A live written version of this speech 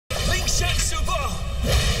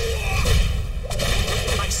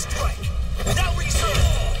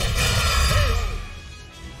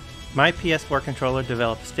My PS4 controller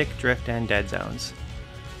developed stick drift and dead zones.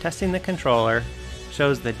 Testing the controller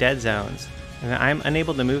shows the dead zones, and I'm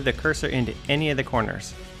unable to move the cursor into any of the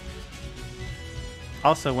corners.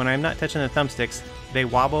 Also, when I'm not touching the thumbsticks, they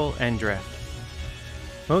wobble and drift.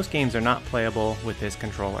 Most games are not playable with this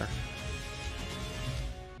controller.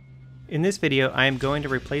 In this video, I am going to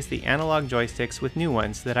replace the analog joysticks with new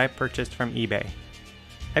ones that I purchased from eBay.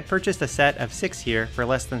 I purchased a set of 6 here for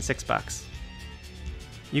less than $6.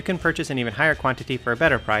 You can purchase an even higher quantity for a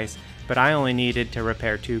better price, but I only needed to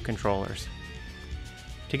repair 2 controllers.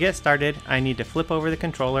 To get started, I need to flip over the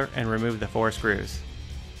controller and remove the 4 screws.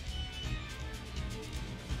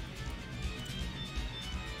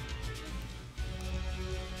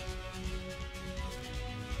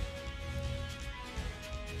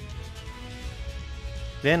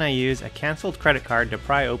 Then I use a canceled credit card to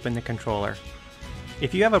pry open the controller.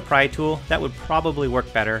 If you have a pry tool, that would probably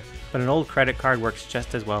work better, but an old credit card works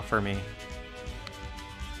just as well for me.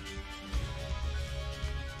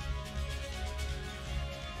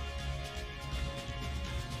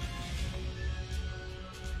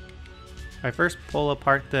 I first pull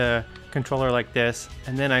apart the controller like this,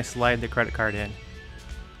 and then I slide the credit card in.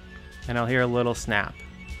 And I'll hear a little snap.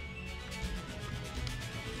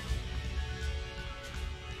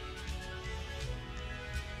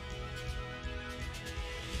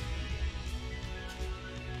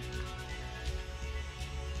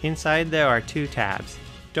 Inside there are 2 tabs.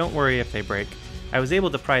 Don't worry if they break. I was able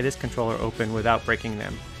to pry this controller open without breaking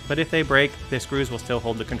them, but if they break, the screws will still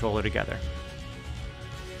hold the controller together.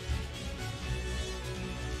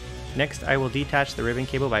 Next, I will detach the ribbon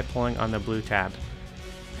cable by pulling on the blue tab.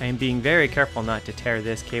 I am being very careful not to tear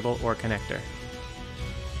this cable or connector.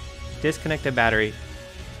 Disconnect the battery.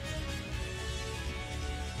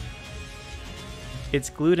 It's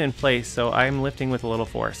glued in place, so I'm lifting with a little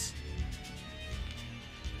force.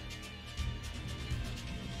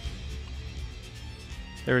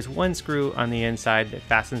 There is 1 screw on the inside that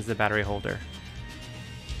fastens the battery holder.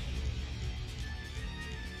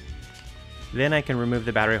 Then I can remove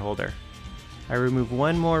the battery holder. I remove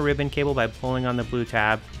 1 more ribbon cable by pulling on the blue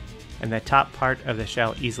tab, and the top part of the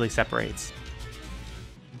shell easily separates.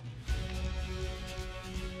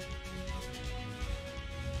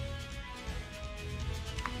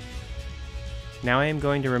 Now I am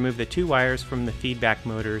going to remove the 2 wires from the feedback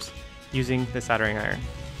motors using the soldering iron.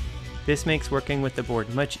 This makes working with the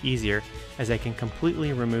board much easier, as I can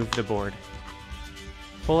completely remove the board.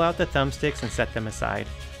 Pull out the thumbsticks and set them aside.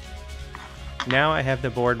 Now I have the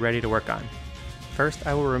board ready to work on. First,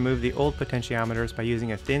 I will remove the old potentiometers by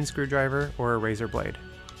using a thin screwdriver or a razor blade.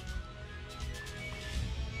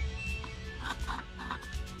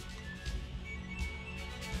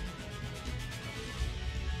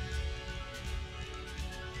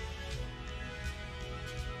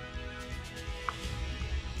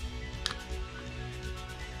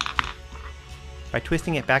 By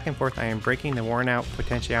twisting it back and forth, I am breaking the worn out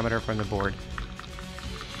potentiometer from the board.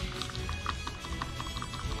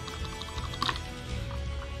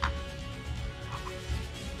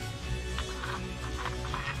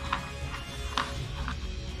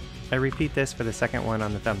 I repeat this for the second one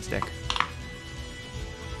on the thumbstick.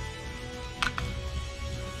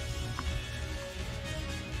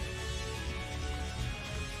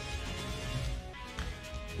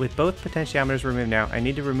 With both potentiometers removed now, I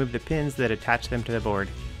need to remove the pins that attach them to the board.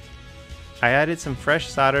 I added some fresh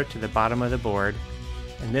solder to the bottom of the board,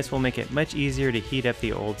 and this will make it much easier to heat up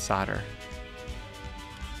the old solder.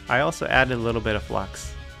 I also added a little bit of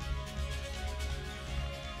flux.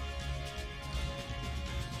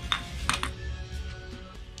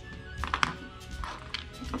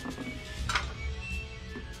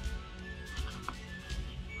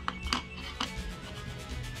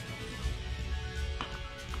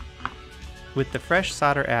 With the fresh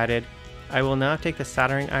solder added, I will now take the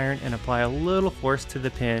soldering iron and apply a little force to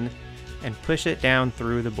the pin and push it down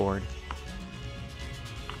through the board.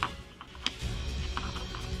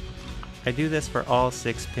 I do this for all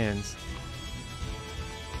 6 pins.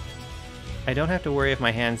 I don't have to worry if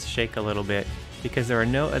my hands shake a little bit, because there are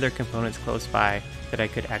no other components close by that I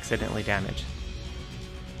could accidentally damage.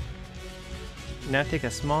 Now take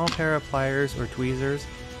a small pair of pliers or tweezers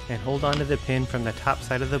and hold onto the pin from the top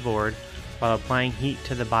side of the board while applying heat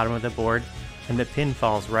to the bottom of the board, and the pin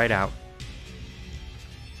falls right out.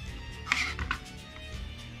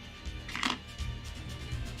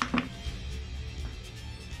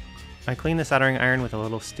 I clean the soldering iron with a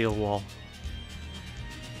little steel wool.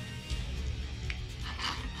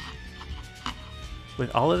 With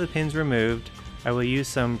all of the pins removed, I will use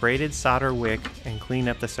some braided solder wick and clean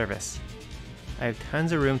up the surface. I have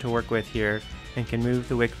tons of room to work with here and can move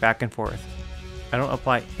the wick back and forth. I don't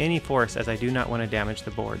apply any force as I do not want to damage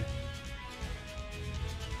the board.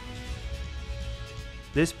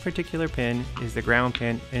 This particular pin is the ground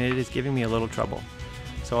pin and it is giving me a little trouble.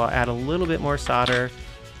 So I'll add a little bit more solder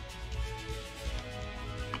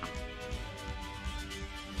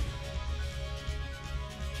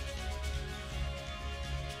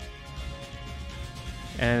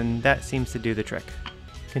and that seems to do the trick.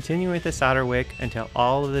 Continue with the solder wick until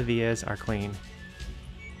all of the vias are clean.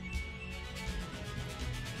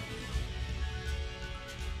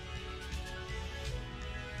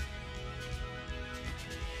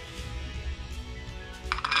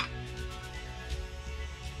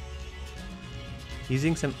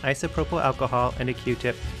 Using some isopropyl alcohol and a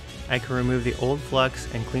Q-tip, I can remove the old flux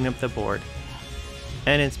and clean up the board,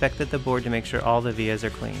 and inspect the board to make sure all the vias are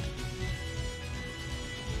clean.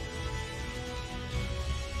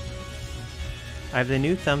 I have the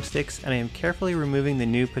new thumbsticks and I am carefully removing the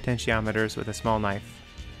new potentiometers with a small knife.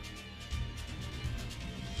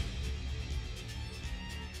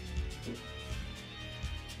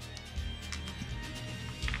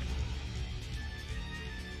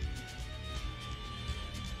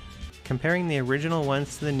 Comparing the original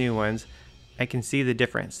ones to the new ones, I can see the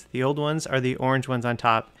difference. The old ones are the orange ones on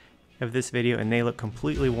top of this video and they look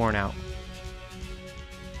completely worn out.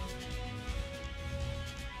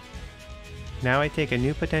 Now I take a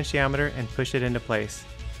new potentiometer and push it into place.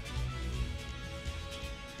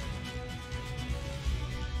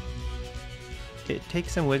 It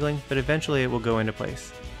takes some wiggling, but eventually it will go into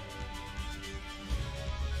place.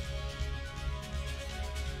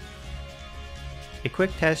 A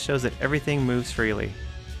quick test shows that everything moves freely.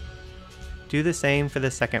 Do the same for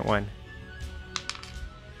the second one.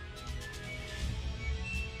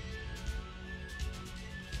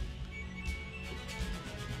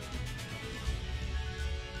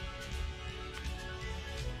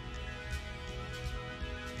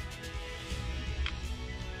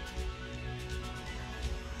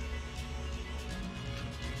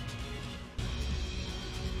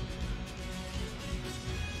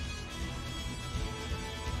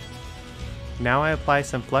 Now I apply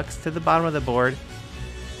some flux to the bottom of the board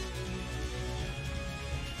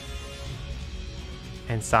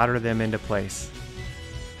and solder them into place.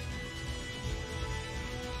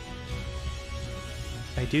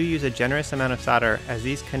 I do use a generous amount of solder as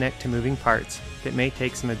these connect to moving parts that may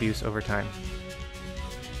take some abuse over time.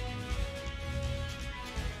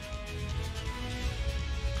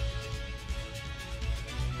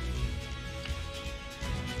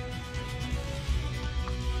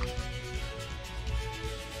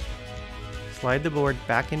 Slide the board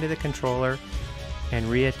back into the controller and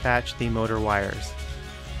reattach the motor wires,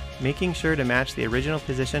 making sure to match the original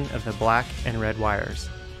position of the black and red wires.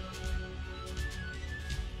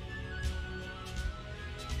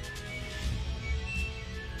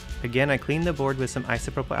 Again, I clean the board with some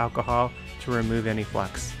isopropyl alcohol to remove any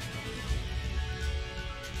flux.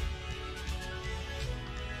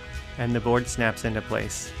 And the board snaps into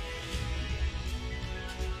place.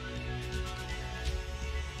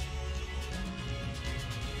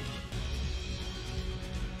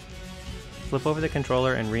 Flip over the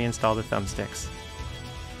controller and reinstall the thumbsticks.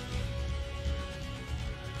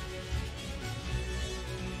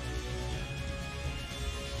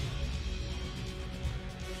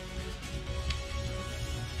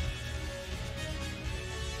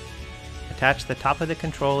 Attach the top of the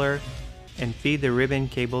controller and feed the ribbon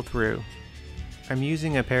cable through. I'm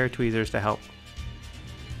using a pair of tweezers to help.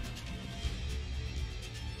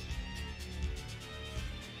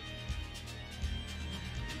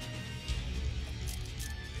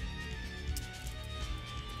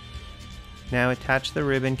 Now attach the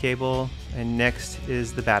ribbon cable, and next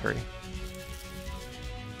is the battery.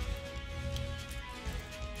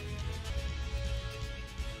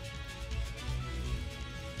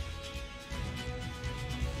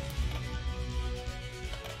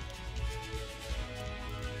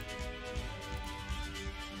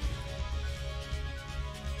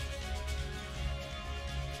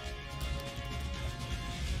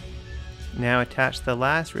 Now attach the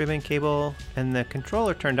last ribbon cable, and the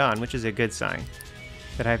controller turned on, which is a good sign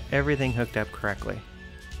that I have everything hooked up correctly.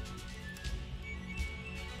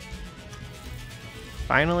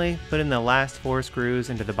 Finally, put in the last 4 screws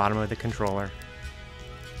into the bottom of the controller.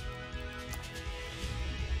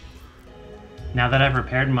 Now that I've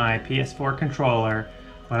repaired my PS4 controller,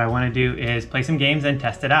 what I want to do is play some games and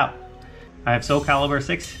test it out. I have Soulcalibur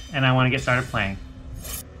VI and I want to get started playing.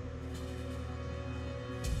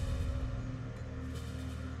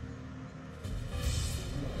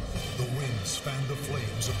 The winds fan the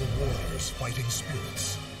flames of the warrior's fighting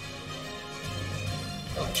spirits.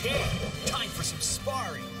 Okay, time for some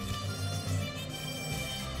sparring.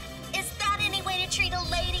 Is that any way to treat a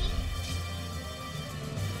lady?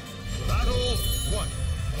 Battle 1.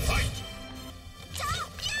 Fight!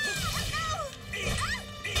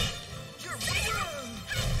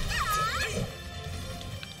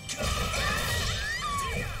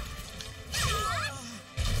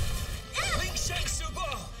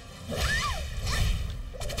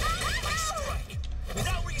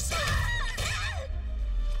 Without reason.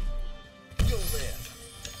 You'll live.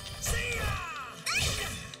 See ya!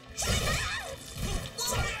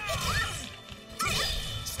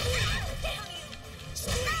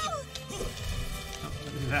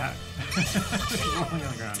 What is that? It's rolling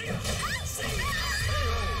on the ground.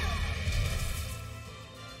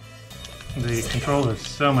 The control is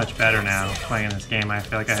so much better now playing this game. I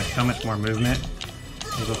feel like I have so much more movement.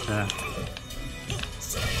 Able to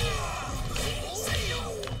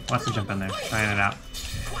lots of jump in there, trying it out.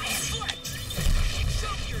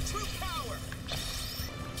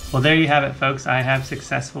 Well, there you have it, folks. I have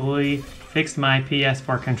successfully fixed my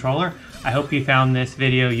PS4 controller. I hope you found this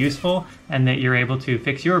video useful and that you're able to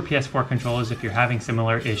fix your PS4 controllers if you're having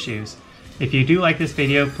similar issues. If you do like this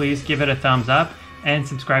video, please give it a thumbs up and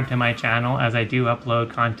subscribe to my channel, as I do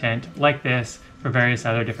upload content like this for various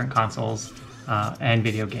other different consoles and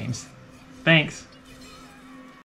video games. Thanks.